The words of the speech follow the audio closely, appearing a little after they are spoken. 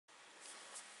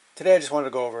Today I just wanted to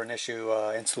go over an issue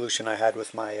and solution I had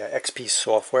with my XP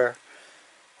software.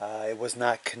 It was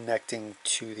not connecting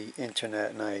to the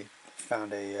internet, and I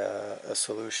found a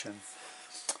solution.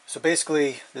 So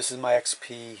basically, this is my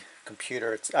XP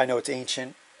computer. I know it's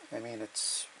ancient. I mean,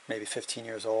 it's maybe 15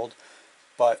 years old,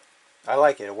 but I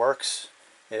like it. It works.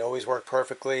 It always worked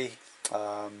perfectly,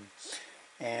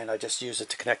 and I just use it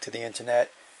to connect to the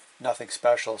internet. Nothing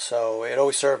special. So it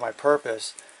always served my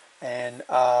purpose, and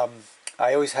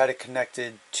I always had it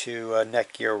connected to a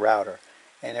Netgear router,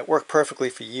 and it worked perfectly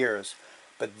for years.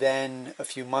 But then a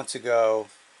few months ago,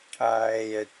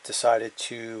 I decided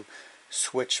to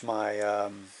switch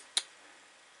my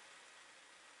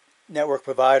network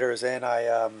providers, and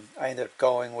I ended up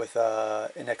going with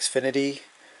an Xfinity,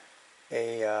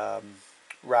 a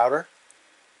router.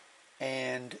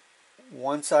 And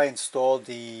once I installed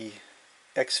the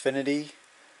Xfinity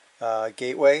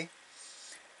gateway,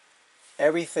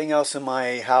 everything else in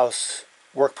my house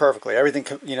worked perfectly. Everything,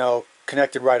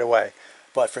 connected right away.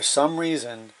 But for some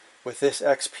reason, with this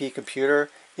XP computer,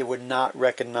 it would not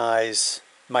recognize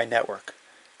my network.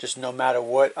 Just no matter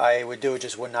what I would do, it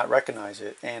just would not recognize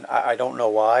it. And I don't know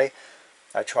why.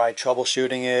 I tried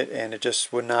troubleshooting it, and it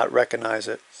just would not recognize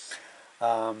it.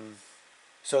 So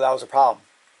that was a problem,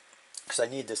 because I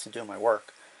need this to do my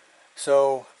work.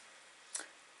 So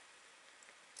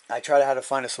I tried how to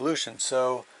find a solution.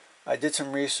 So I did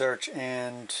some research,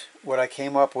 and what I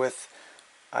came up with,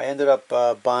 I ended up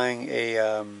buying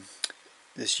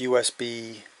this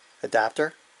USB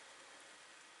adapter.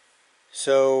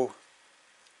 So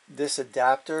this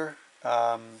adapter,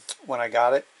 when I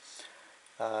got it,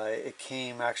 it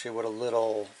came actually with a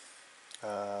little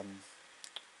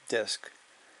disc,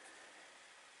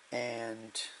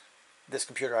 and this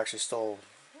computer actually still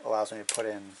allows me to put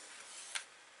in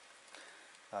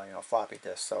floppy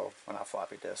disk. So, well, not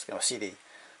floppy disk, CD.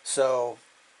 So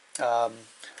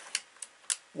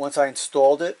once I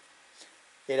installed it,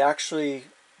 it actually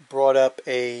brought up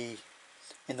in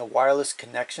the wireless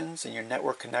connections, in your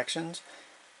network connections,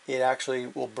 it actually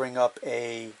will bring up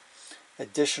a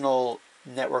additional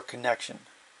network connection.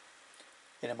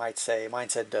 And mine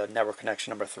said network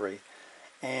connection number 3.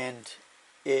 And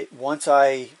once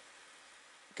I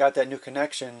got that new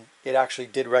connection, it actually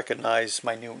did recognize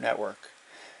my new network,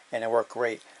 and it worked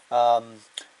great.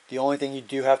 The only thing you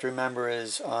do have to remember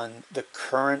is on the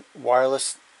current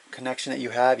wireless connection that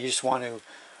you have, you just want to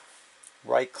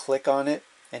right click on it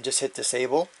and just hit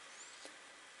disable,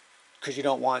 because you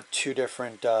don't want two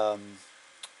different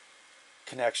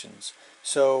connections.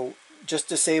 So just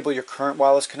disable your current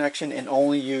wireless connection and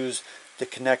only use the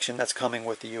connection that's coming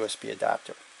with the USB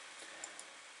adapter.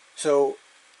 So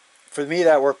for me,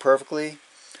 that worked perfectly.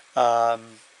 I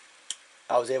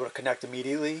was able to connect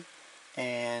immediately,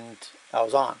 and I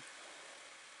was on.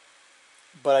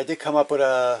 But I did come up with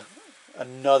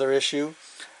another issue.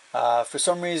 For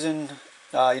some reason,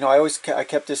 I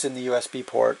kept this in the USB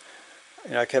port.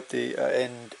 I kept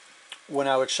and when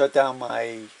I would shut down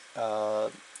my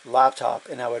laptop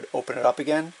and I would open it up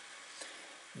again,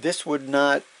 this would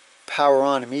not power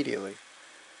on immediately.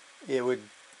 It would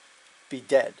be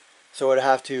dead. So I'd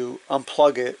have to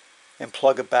unplug it and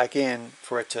plug it back in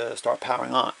for it to start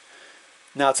powering on.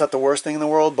 Now, it's not the worst thing in the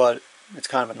world, but it's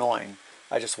kind of annoying.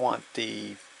 I just want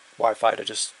the Wi-Fi to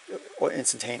just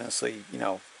instantaneously,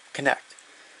 connect.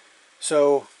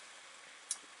 So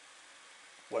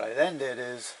what I then did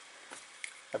is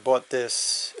I bought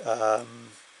this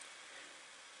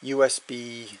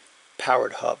USB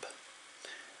powered hub.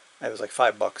 It was like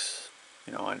 $5,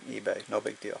 on eBay. No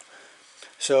big deal.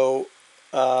 So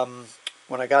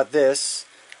when I got this,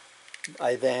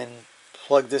 I then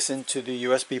plugged this into the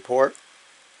USB port,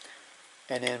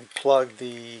 and then plugged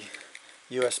the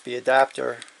USB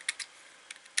adapter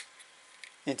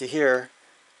into here,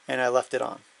 and I left it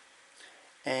on.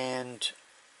 And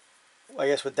I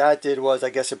guess what that did was, I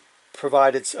guess it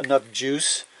provided enough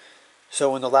juice,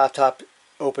 so when the laptop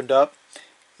opened up,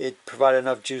 it provided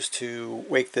enough juice to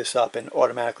wake this up and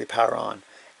automatically power on.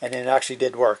 And it actually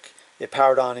did work. It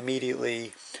powered on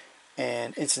immediately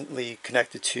and instantly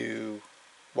connected to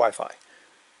Wi-Fi.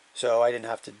 So I didn't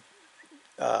have to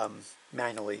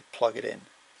manually plug it in.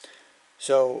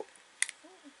 So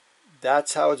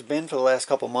that's how it's been for the last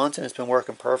couple months, and it's been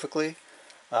working perfectly.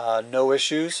 No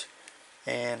issues,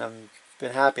 and I've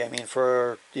been happy. I mean,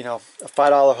 for a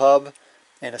 $5 hub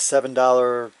and a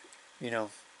 $7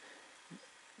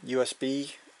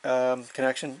 USB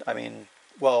connection, I mean,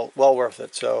 well worth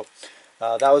it. So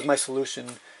that was my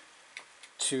solution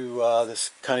to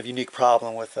this kind of unique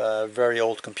problem with a very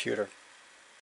old computer.